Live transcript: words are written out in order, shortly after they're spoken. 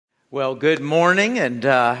Well, good morning and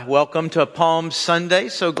welcome to Palm Sunday.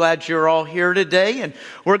 So glad you're all here today. And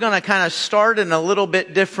we're going to kind of start in a little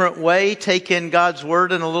bit different way, take in God's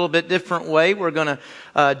Word in a little bit different way. We're going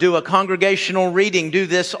to do a congregational reading, do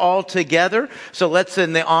this all together. So let's,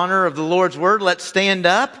 in the honor of the Lord's Word, let's stand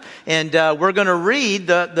up and we're going to read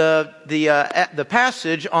the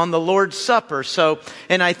passage on the Lord's Supper. So,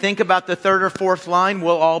 and I think about the third or fourth line,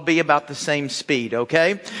 we'll all be about the same speed,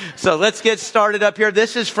 okay? So let's get started up here.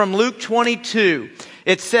 This is from Luke 22.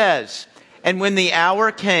 It says, "And when the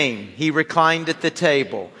hour came, he reclined at the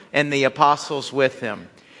table, and the apostles with him.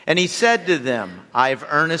 And he said to them, I have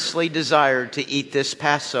earnestly desired to eat this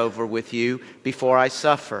Passover with you before I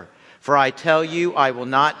suffer. For I tell you, I will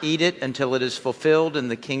not eat it until it is fulfilled in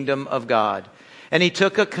the kingdom of God. And he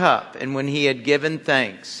took a cup, and when he had given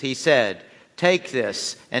thanks, he said, Take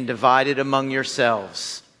this and divide it among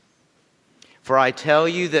yourselves. For I tell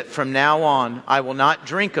you that from now on I will not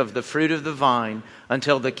drink of the fruit of the vine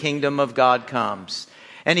until the kingdom of God comes.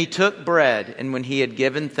 And he took bread, and when he had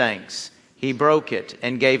given thanks, he broke it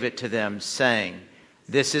and gave it to them, saying,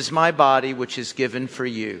 This is my body which is given for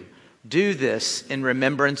you. Do this in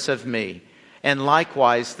remembrance of me. And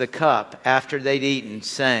likewise the cup after they'd eaten,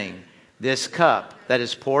 saying, This cup that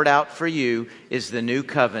is poured out for you is the new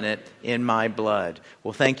covenant in my blood."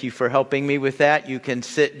 Well, thank you for helping me with that. You can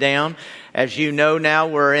sit down. As you know now,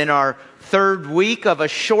 we're in our third week of a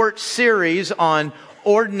short series on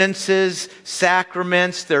ordinances,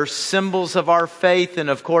 sacraments. They're symbols of our faith. And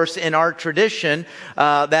of course, in our tradition,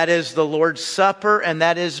 that is the Lord's Supper and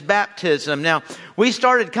that is baptism. Now, we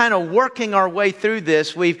started kind of working our way through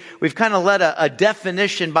this. We've kind of let a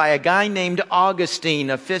definition by a guy named Augustine,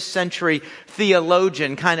 a 5th century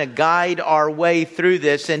theologian, kind of guide our way through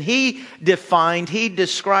this. And he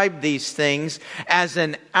described these things as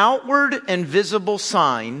an outward and visible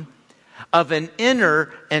sign of an inner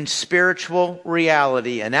and spiritual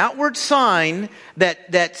reality. An outward sign that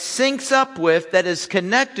syncs up with, that is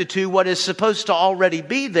connected to what is supposed to already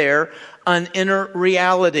be there, an inner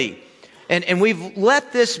reality. And we've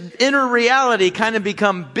let this inner reality kind of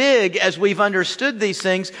become big as we've understood these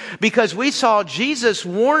things, because we saw Jesus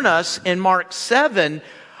warn us in Mark 7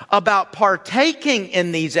 about partaking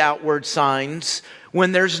in these outward signs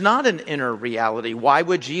when there's not an inner reality. Why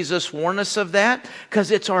would Jesus warn us of that? Because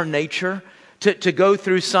it's our nature to go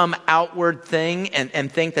through some outward thing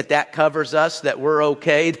and think that covers us, that we're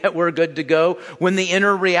okay, that we're good to go, when the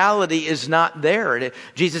inner reality is not there.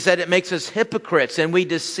 Jesus said it makes us hypocrites and we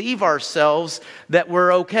deceive ourselves that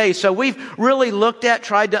we're okay. So we've really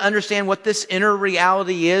tried to understand what this inner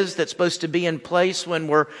reality is that's supposed to be in place when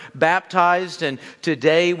we're baptized. And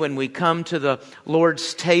today, when we come to the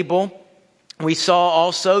Lord's table, we saw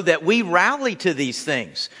also that we rally to these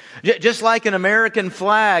things. Just like an American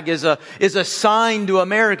flag is a sign to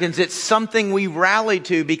Americans. It's something we rally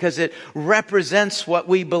to because it represents what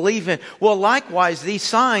we believe in. Well, likewise, these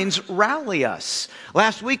signs rally us.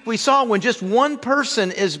 Last week we saw when just one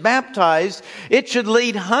person is baptized, it should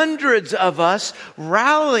lead hundreds of us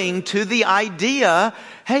rallying to the idea,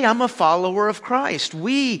 hey, I'm a follower of Christ.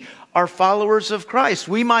 We are followers of Christ.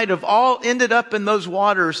 We might have all ended up in those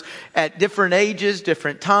waters at different ages,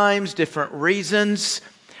 different times, different reasons,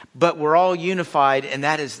 but we're all unified, and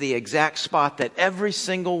that is the exact spot that every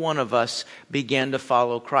single one of us began to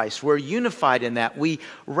follow Christ. We're unified in that. We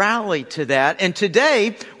rally to that. And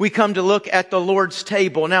today, we come to look at the Lord's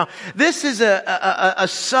table. Now, this is a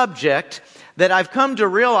subject that I've come to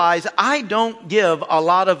realize I don't give a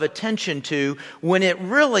lot of attention to when it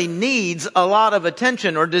really needs a lot of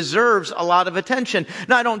attention or deserves a lot of attention.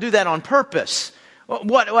 Now, I don't do that on purpose.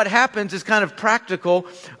 What happens is kind of practical.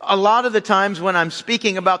 A lot of the times when I'm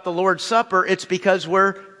speaking about the Lord's Supper, it's because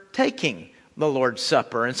we're taking the Lord's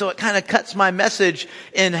Supper. And so it kind of cuts my message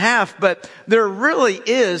in half, but there really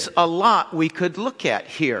is a lot we could look at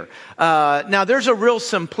here. Now, there's a real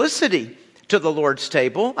simplicity to the Lord's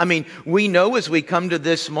table. I mean, we know as we come to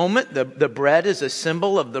this moment, the bread is a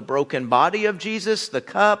symbol of the broken body of Jesus, the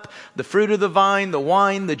cup, the fruit of the vine, the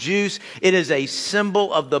wine, the juice. It is a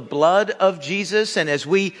symbol of the blood of Jesus. And as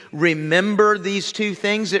we remember these two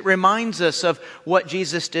things, it reminds us of what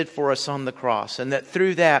Jesus did for us on the cross, and that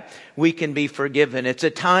through that we can be forgiven. It's a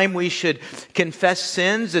time we should confess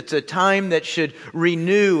sins. It's a time that should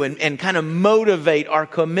renew and kind of motivate our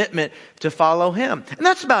commitment to follow Him. And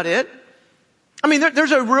that's about it. I mean,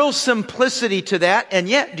 there's a real simplicity to that. And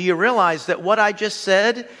yet, do you realize that what I just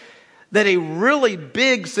said, that a really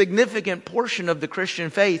big, significant portion of the Christian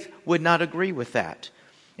faith would not agree with that?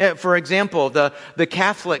 For example, the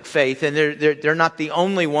Catholic faith, and they're not the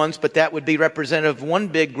only ones, but that would be representative of one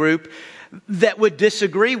big group. that would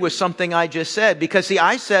disagree with something I just said. Because see,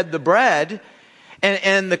 I said the bread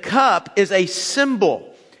and the cup is a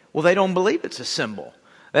symbol. Well, they don't believe it's a symbol.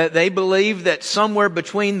 They believe that somewhere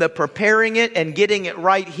between the preparing it and getting it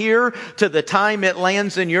right here to the time it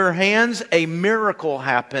lands in your hands, a miracle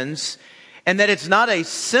happens. And that it's not a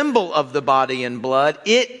symbol of the body and blood.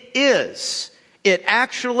 It is. It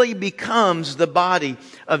actually becomes the body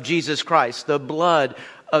of Jesus Christ, the blood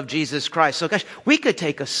of Jesus Christ. So gosh, we could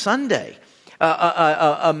take a Sunday,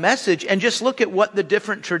 a message, and just look at what the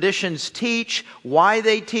different traditions teach, why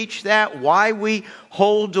they teach that, why we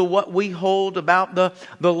hold to what we hold about the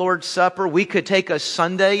Lord's Supper. We could take a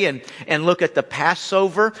Sunday and look at the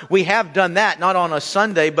Passover. We have done that, not on a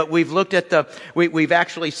Sunday, but we've looked at we've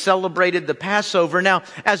actually celebrated the Passover. Now,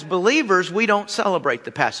 as believers, we don't celebrate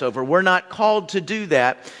the Passover. We're not called to do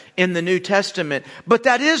that in the New Testament. But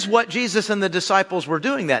that is what Jesus and the disciples were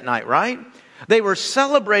doing that night, right? They were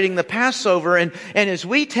celebrating the Passover, and as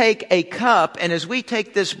we take a cup and as we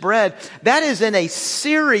take this bread, that is in a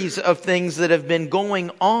series of things that have been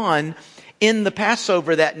going on in the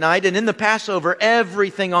Passover that night. And in the Passover,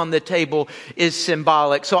 everything on the table is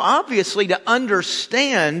symbolic. So obviously, to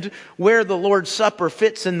understand where the Lord's Supper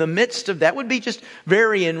fits in the midst of that would be just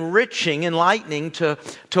very enriching, enlightening to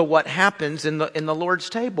what happens in the Lord's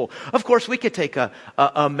table. Of course, we could take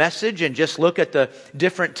a message and just look at the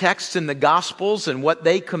different texts in the Gospels and what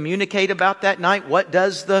they communicate about that night. What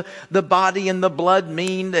does the body and the blood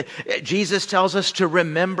mean? Jesus tells us to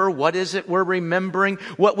remember. What is it we're remembering?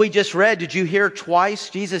 What we just read, did you hear twice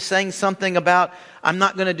Jesus saying something about, I'm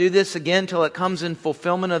not going to do this again till it comes in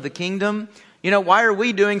fulfillment of the kingdom? You know, why are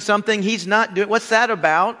we doing something He's not doing? What's that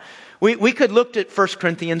about? We could look at 1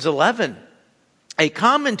 Corinthians 11, a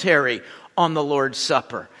commentary on the Lord's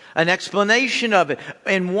Supper, an explanation of it,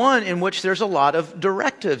 and one in which there's a lot of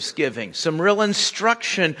directives giving, some real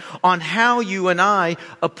instruction on how you and I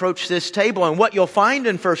approach this table. And what you'll find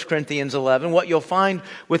in 1 Corinthians 11, what you'll find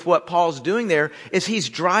with what Paul's doing there, is he's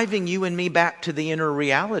driving you and me back to the inner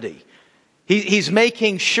reality. He's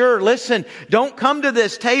making sure, listen, don't come to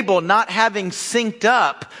this table not having synced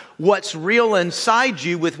up what's real inside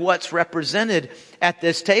you with what's represented at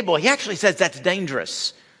this table. He actually says that's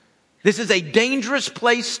dangerous. This is a dangerous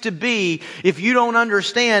place to be if you don't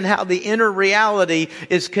understand how the inner reality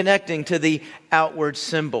is connecting to the outward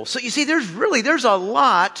symbol. So you see, there's a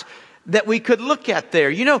lot that we could look at there.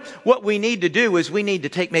 You know, what we need to do is we need to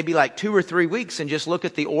take maybe like 2 or 3 weeks and just look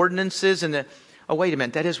at the ordinances and oh, wait a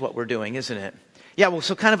minute, that is what we're doing, isn't it? Yeah, well,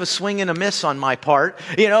 so kind of a swing and a miss on my part,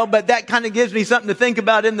 you know, but that kind of gives me something to think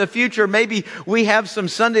about in the future. Maybe we have some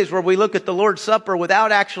Sundays where we look at the Lord's Supper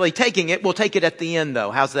without actually taking it. We'll take it at the end,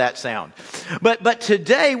 though. How's that sound? But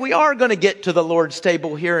today we are going to get to the Lord's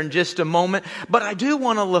table here in just a moment. But I do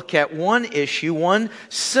want to look at one issue, one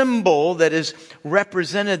symbol that is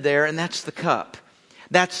represented there, and that's the cup.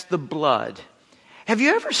 That's the blood. Have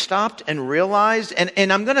you ever stopped and realized,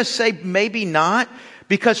 and I'm going to say maybe not,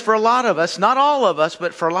 because for a lot of us, not all of us,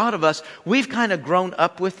 but for a lot of us, we've kind of grown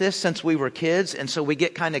up with this since we were kids, and so we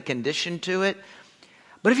get kind of conditioned to it.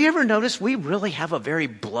 But have you ever noticed we really have a very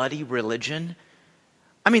bloody religion?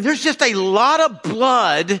 I mean, there's just a lot of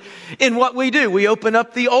blood in what we do. We open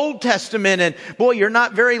up the Old Testament and boy, you're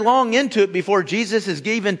not very long into it before Jesus is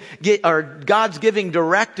God's giving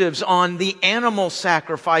directives on the animal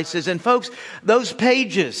sacrifices. And folks, those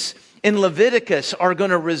pages in Leviticus are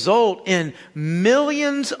going to result in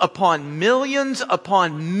millions upon millions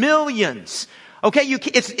upon millions. Okay,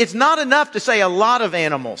 it's not enough to say a lot of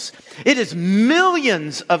animals. It is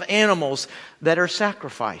millions of animals that are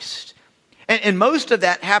sacrificed. And most of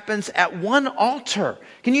that happens at one altar.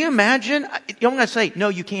 Can you imagine? I'm going to say, no,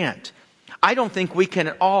 you can't. I don't think we can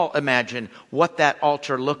at all imagine what that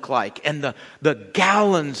altar looked like. And the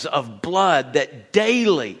gallons of blood that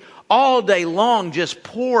daily, all day long, just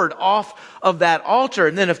poured off of that altar.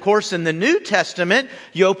 And then, of course, in the New Testament,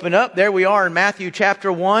 you open up, there we are in Matthew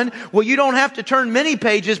chapter 1. Well, you don't have to turn many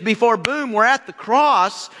pages before, boom, we're at the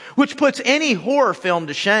cross, which puts any horror film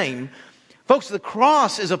to shame. Folks, the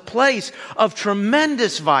cross is a place of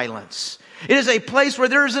tremendous violence. It is a place where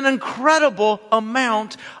there is an incredible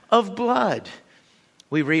amount of blood.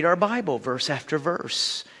 We read our Bible, verse after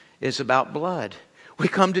verse is about blood. We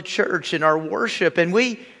come to church in our worship and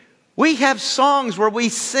we have songs where we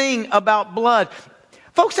sing about blood.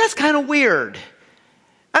 Folks, that's kind of weird.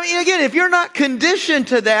 I mean, again, if you're not conditioned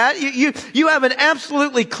to that, you have an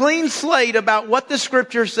absolutely clean slate about what the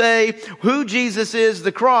scriptures say, who Jesus is,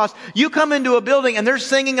 the cross. You come into a building and they're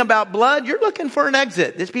singing about blood, you're looking for an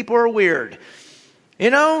exit. These people are weird. You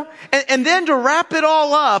know? And then to wrap it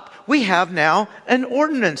all up, we have now an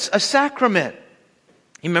ordinance, a sacrament.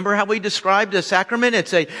 You remember how we described a sacrament?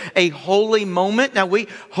 It's a holy moment. Now we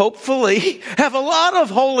hopefully have a lot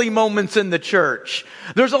of holy moments in the church.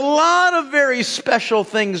 There's a lot of very special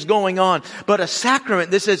things going on. But a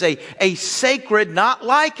sacrament, this is a sacred, not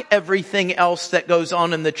like everything else that goes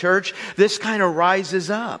on in the church. This kind of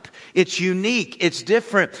rises up. It's unique. It's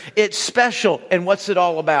different. It's special. And what's it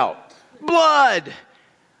all about? Blood.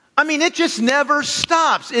 I mean, it just never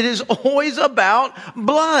stops. It is always about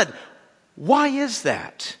blood. Why is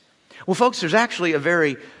that? Well, folks, there's actually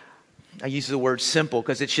I use the word simple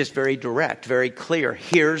because it's just very direct, very clear.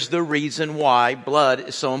 Here's the reason why blood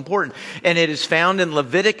is so important. And it is found in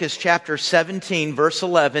Leviticus chapter 17, verse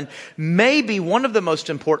 11, maybe one of the most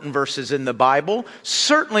important verses in the Bible,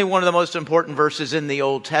 certainly one of the most important verses in the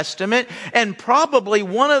Old Testament, and probably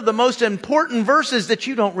one of the most important verses that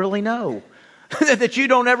you don't really know, that you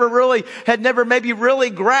don't had never maybe really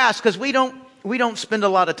grasped, because we don't spend a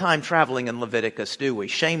lot of time traveling in Leviticus, do we?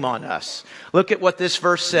 Shame on us. Look at what this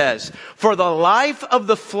verse says. For the life of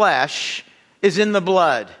the flesh is in the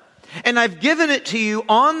blood, and I've given it to you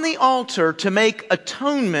on the altar to make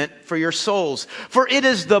atonement for your souls. For it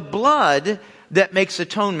is the blood that makes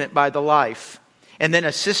atonement by the life. And then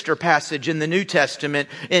a sister passage in the New Testament.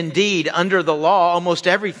 Indeed, under the law, almost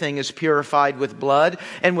everything is purified with blood.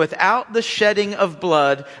 And without the shedding of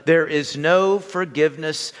blood, there is no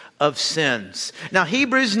forgiveness of sins. Now,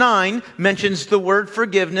 Hebrews 9 mentions the word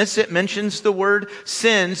forgiveness. It mentions the word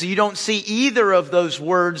sins. You don't see either of those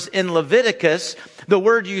words in Leviticus. The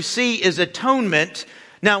word you see is atonement.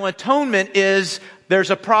 Now, atonement is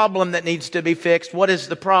there's a problem that needs to be fixed. What is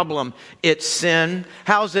the problem? It's sin.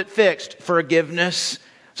 How's it fixed? Forgiveness.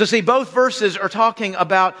 So see, both verses are talking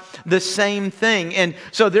about the same thing. And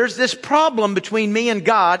so there's this problem between me and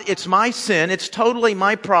God. It's my sin. It's totally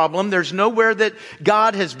my problem. There's nowhere that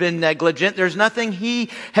God has been negligent. There's nothing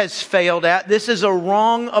He has failed at. This is a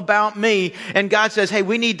wrong about me. And God says, hey,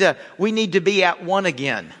 we need to be at one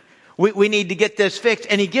again. We need to get this fixed.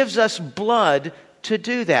 And He gives us blood to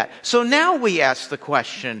do that. So now we ask the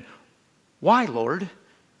question, why, Lord?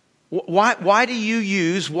 Why do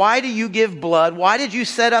you give blood? Why did you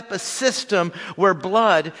set up a system where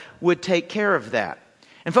blood would take care of that?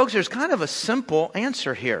 And folks, there's kind of a simple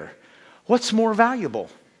answer here. What's more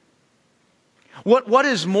valuable? What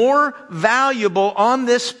is more valuable on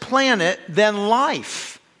this planet than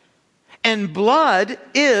life? And blood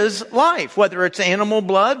is life. Whether it's animal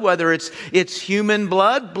blood, whether it's human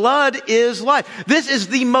blood, blood is life. This is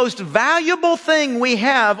the most valuable thing we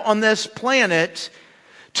have on this planet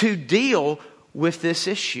to deal with this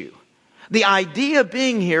issue. The idea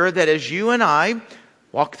being here that as you and I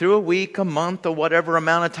walk through a week, a month, or whatever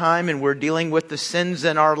amount of time, and we're dealing with the sins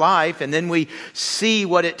in our life, and then we see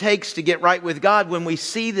what it takes to get right with God, when we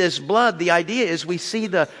see this blood, the idea is we see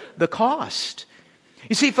the cost.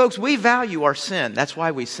 You see, folks, we value our sin. That's why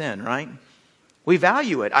we sin, right? We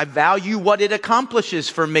value it. I value what it accomplishes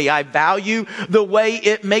for me. I value the way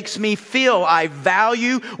it makes me feel. I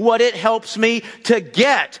value what it helps me to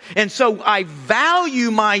get. And so I value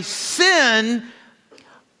my sin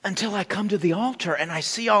until I come to the altar and I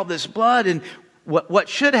see all this blood. And what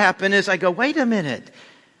should happen is I go, wait a minute.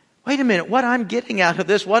 What I'm getting out of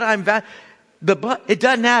this, the blood, it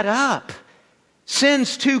doesn't add up.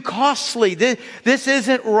 Sin's too costly. This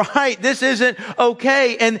isn't right. This isn't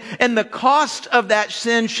okay. And the cost of that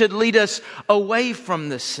sin should lead us away from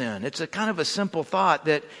the sin. It's a kind of a simple thought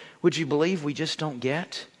that, would you believe, we just don't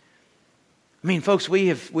get? I mean, folks, we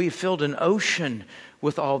have filled an ocean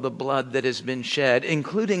with all the blood that has been shed,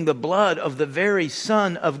 including the blood of the very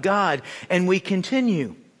Son of God. And we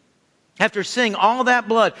continue. After seeing all that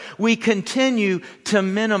blood, we continue to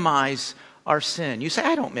minimize our sin. You say,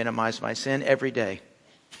 I don't minimize my sin every day.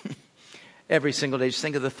 Every single day. Just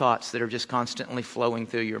think of the thoughts that are just constantly flowing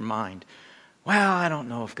through your mind. Well, I don't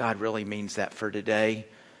know if God really means that for today.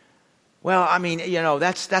 Well, I mean,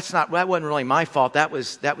 that wasn't really my fault. That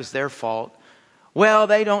was their fault. Well,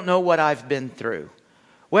 they don't know what I've been through.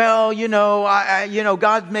 Well,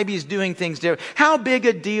 God maybe is doing things different. How big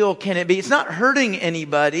a deal can it be? It's not hurting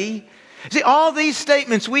anybody. See, all these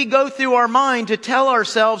statements we go through our mind to tell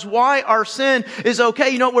ourselves why our sin is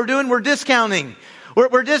okay. You know what we're doing? We're discounting.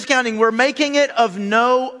 We're discounting. We're making it of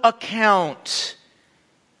no account.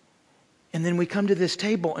 And then we come to this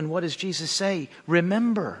table, and what does Jesus say?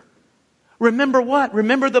 Remember. Remember what?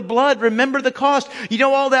 Remember the blood. Remember the cost. You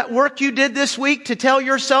know all that work you did this week to tell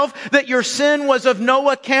yourself that your sin was of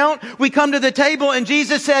no account? We come to the table, and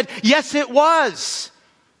Jesus said, yes, it was.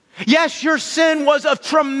 Yes, your sin was of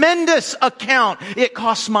tremendous account. It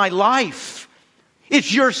cost my life.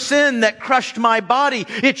 It's your sin that crushed my body.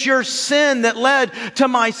 It's your sin that led to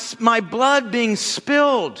my blood being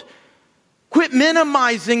spilled. Quit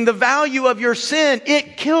minimizing the value of your sin.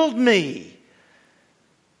 It killed me.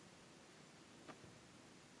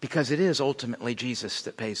 Because it is ultimately Jesus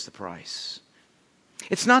that pays the price.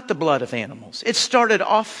 It's not the blood of animals. It started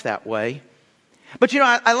off that way. But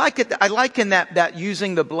I like it. I liken that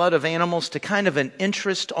using the blood of animals to kind of an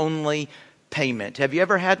interest-only payment. Have you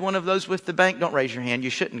ever had one of those with the bank? Don't raise your hand. You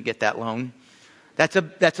shouldn't get that loan. That's a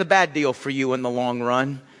bad deal for you in the long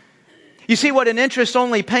run. You see what an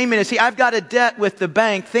interest-only payment is? See, I've got a debt with the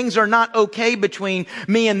bank. Things are not okay between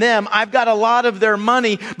me and them. I've got a lot of their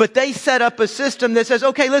money, but they set up a system that says,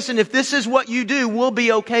 okay, listen, if this is what you do, we'll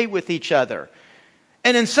be okay with each other.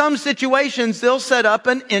 And in some situations, they'll set up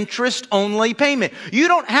an interest-only payment. You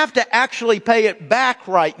don't have to actually pay it back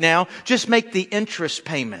right now. Just make the interest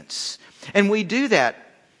payments. And we do that.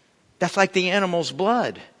 That's like the animal's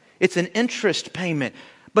blood. It's an interest payment.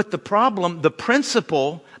 But the problem, the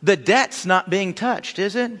principle, the debt's not being touched,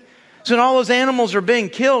 is it? So when all those animals are being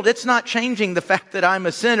killed, it's not changing the fact that I'm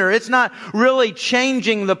a sinner. It's not really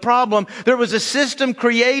changing the problem. There was a system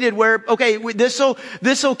created where, okay,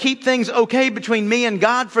 this'll keep things okay between me and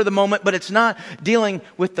God for the moment, but it's not dealing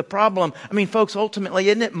with the problem. I mean, folks, ultimately,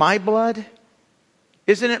 isn't it my blood?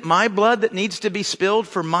 Isn't it my blood that needs to be spilled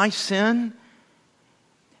for my sin?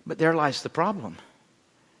 But there lies the problem.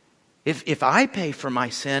 If I pay for my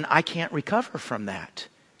sin, I can't recover from that.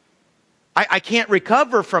 I can't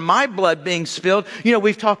recover from my blood being spilled.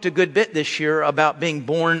 We've talked a good bit this year about being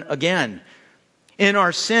born again. In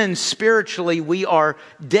our sins, spiritually, we are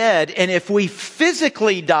dead. And if we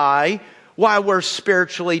physically die while we're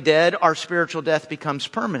spiritually dead, our spiritual death becomes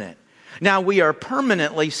permanent. Now we are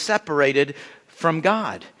permanently separated from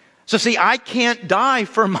God. So see, I can't die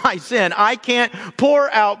for my sin. I can't pour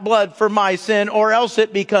out blood for my sin, or else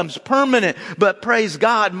it becomes permanent. But praise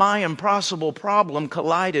God, my impossible problem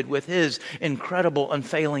collided with His incredible,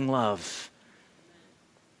 unfailing love.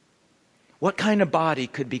 What kind of body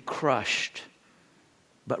could be crushed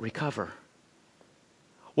but recover?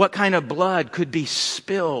 What kind of blood could be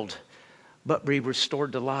spilled but be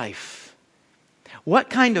restored to life? What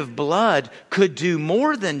kind of blood could do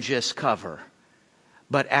more than just cover,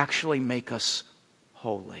 but actually make us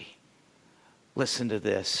holy? Listen to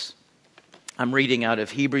this. I'm reading out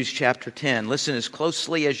of Hebrews chapter 10. Listen as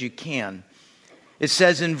closely as you can. It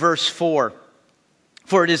says in verse 4,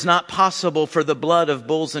 "For it is not possible for the blood of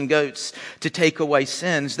bulls and goats to take away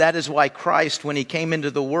sins. That is why Christ, when He came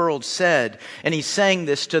into the world, said," and He's saying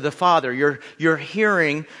this to the Father. You're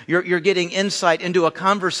hearing, you're getting insight into a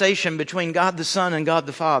conversation between God the Son and God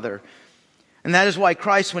the Father. And that is why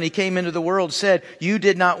Christ, when He came into the world, said, "You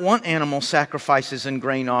did not want animal sacrifices and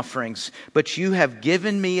grain offerings, but you have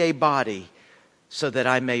given me a body so that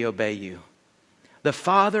I may obey you." The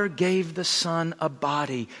Father gave the Son a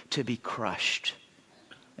body to be crushed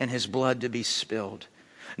and His blood to be spilled.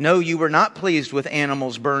 "No, you were not pleased with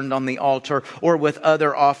animals burned on the altar or with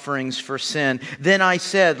other offerings for sin. Then I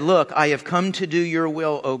said, look, I have come to do your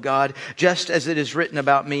will, O God, just as it is written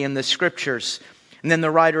about me in the Scriptures." And then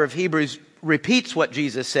the writer of Hebrews repeats what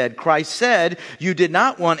Jesus said. Christ said, "You did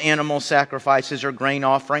not want animal sacrifices or grain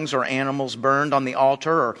offerings or animals burned on the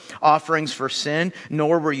altar or offerings for sin,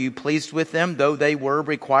 nor were you pleased with them, though they were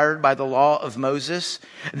required by the law of Moses."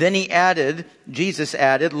 Then Jesus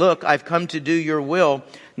added, "Look, I've come to do your will."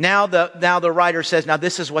 Now the writer says, now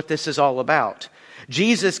this is what this is all about.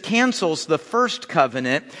 Jesus cancels the first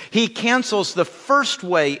covenant. He cancels the first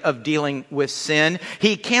way of dealing with sin.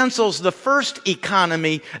 He cancels the first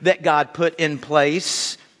economy that God put in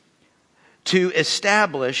place to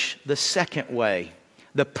establish the second way,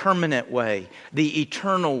 the permanent way, the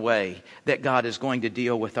eternal way that God is going to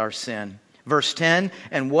deal with our sin. Verse 10,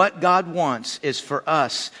 "And what God wants is for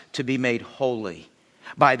us to be made holy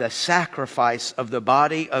by the sacrifice of the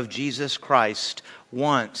body of Jesus Christ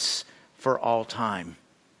once for all time."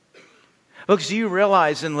 Folks, do you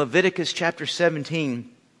realize in Leviticus chapter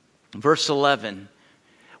 17, verse 11,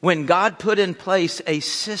 when God put in place a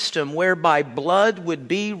system whereby blood would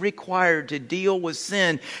be required to deal with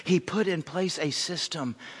sin, He put in place a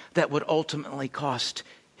system that would ultimately cost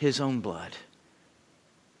His own blood.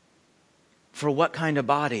 For what kind of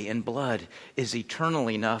body and blood is eternal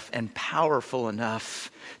enough and powerful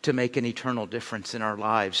enough to make an eternal difference in our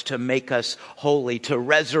lives, to make us holy, to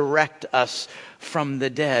resurrect us from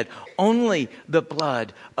the dead? Only the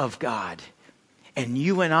blood of God. And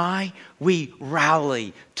you and I, we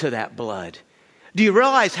rally to that blood. Do you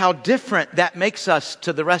realize how different that makes us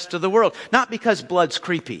to the rest of the world? Not because blood's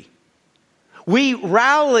creepy. We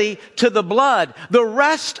rally to the blood. The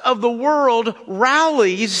rest of the world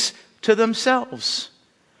rallies to themselves.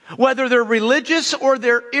 Whether they're religious or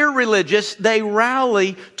they're irreligious, they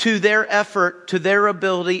rally to their effort, to their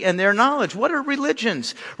ability, and their knowledge. What are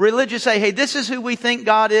religions? Religions say, hey, this is who we think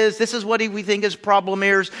God is. This is what we think his problem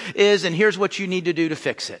is, and here's what you need to do to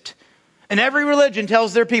fix it. And every religion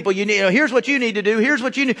tells their people, here's what you need to do, here's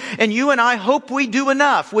what you need. And you and I hope we do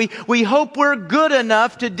enough. We hope we're good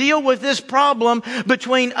enough to deal with this problem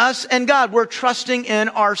between us and God. We're trusting in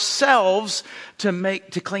ourselves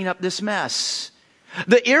to clean up this mess.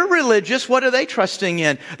 The irreligious, what are they trusting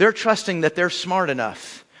in? They're trusting that they're smart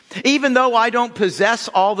enough. Even though I don't possess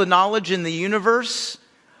all the knowledge in the universe,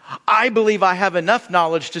 I believe I have enough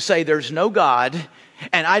knowledge to say there's no God,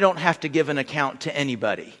 and I don't have to give an account to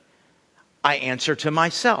anybody. I answer to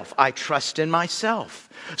myself. I trust in myself.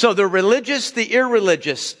 So the religious, the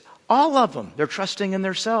irreligious, all of them, they're trusting in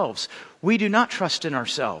themselves. We do not trust in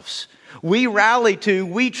ourselves. We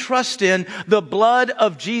trust in the blood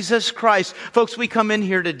of Jesus Christ. Folks, we come in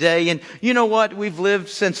here today, and you know what? We've lived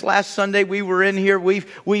since last Sunday we were in here.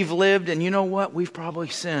 We've lived, and you know what? We've probably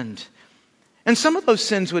sinned. And some of those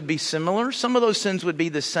sins would be similar. Some of those sins would be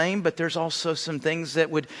the same, but there's also some things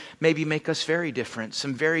that would maybe make us very different.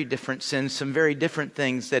 Some very different sins, some very different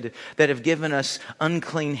things that have given us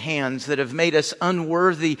unclean hands, that have made us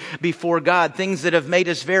unworthy before God, things that have made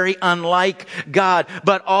us very unlike God.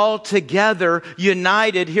 But all together,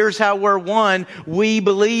 united, here's how we're one.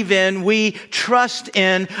 We trust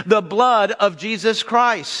in the blood of Jesus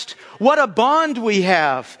Christ. What a bond we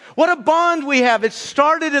have. What a bond we have. It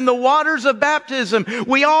started in the waters of baptism.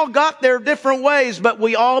 We all got there different ways, but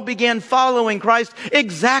we all began following Christ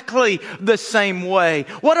exactly the same way.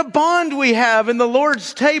 What a bond we have in the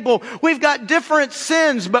Lord's table. We've got different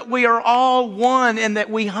sins, but we are all one in that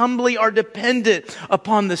we humbly are dependent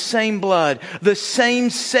upon the same blood, the same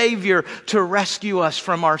Savior to rescue us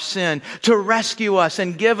from our sin, to rescue us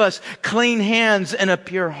and give us clean hands and a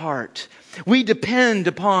pure heart. We depend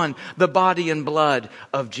upon the body and blood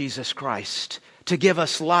of Jesus Christ to give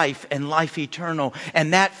us life and life eternal.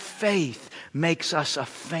 And that faith makes us a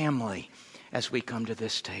family as we come to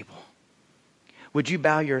this table. Would you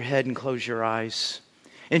bow your head and close your eyes?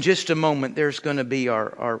 In just a moment, there's going to be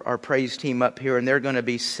our praise team up here, and they're going to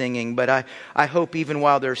be singing. But I hope even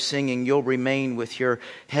while they're singing, you'll remain with your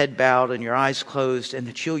head bowed and your eyes closed, and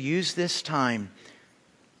that you'll use this time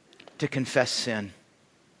to confess sin.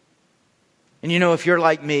 And if you're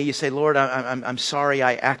like me, you say, Lord, I'm sorry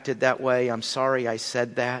I acted that way. I'm sorry I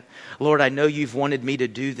said that. Lord, I know you've wanted me to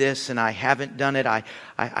do this and I haven't done it. I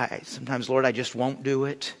sometimes, Lord, I just won't do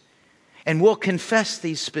it. And we'll confess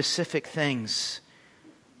these specific things.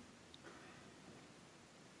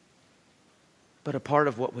 But a part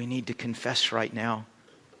of what we need to confess right now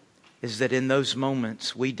is that in those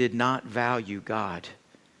moments we did not value God.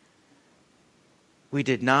 We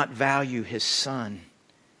did not value His Son.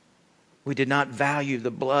 We did not value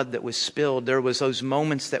the blood that was spilled. There was those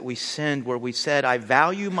moments that we sinned where we said, I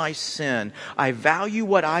value my sin. I value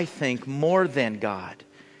what I think more than God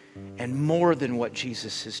and more than what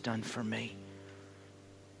Jesus has done for me.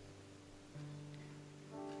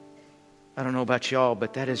 I don't know about y'all,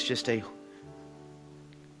 but that is just a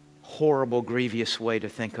horrible, grievous way to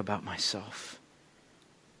think about myself.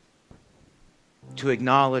 To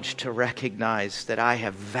acknowledge, to recognize that I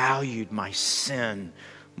have valued my sin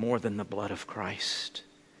more than the blood of Christ.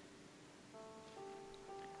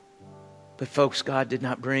 But folks, God did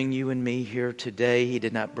not bring you and me here today. He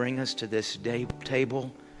did not bring us to this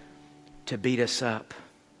table to beat us up.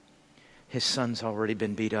 His Son's already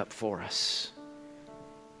been beat up for us.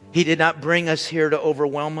 He did not bring us here to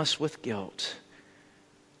overwhelm us with guilt,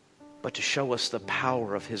 but to show us the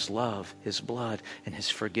power of His love, His blood, and His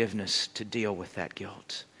forgiveness to deal with that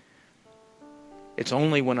guilt. It's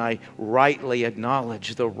only when I rightly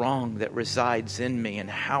acknowledge the wrong that resides in me and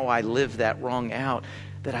how I live that wrong out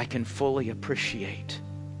that I can fully appreciate,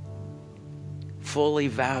 fully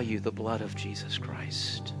value the blood of Jesus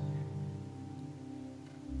Christ.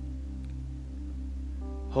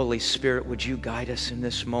 Holy Spirit, would you guide us in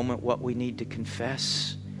this moment what we need to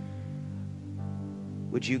confess?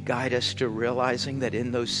 Would you guide us to realizing that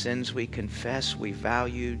in those sins we confess, we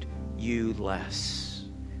valued you less?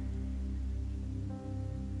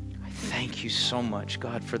 Thank you so much,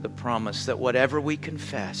 God, for the promise that whatever we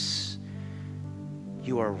confess,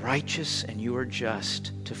 you are righteous and you are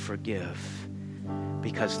just to forgive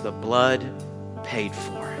because the blood paid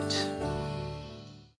for it.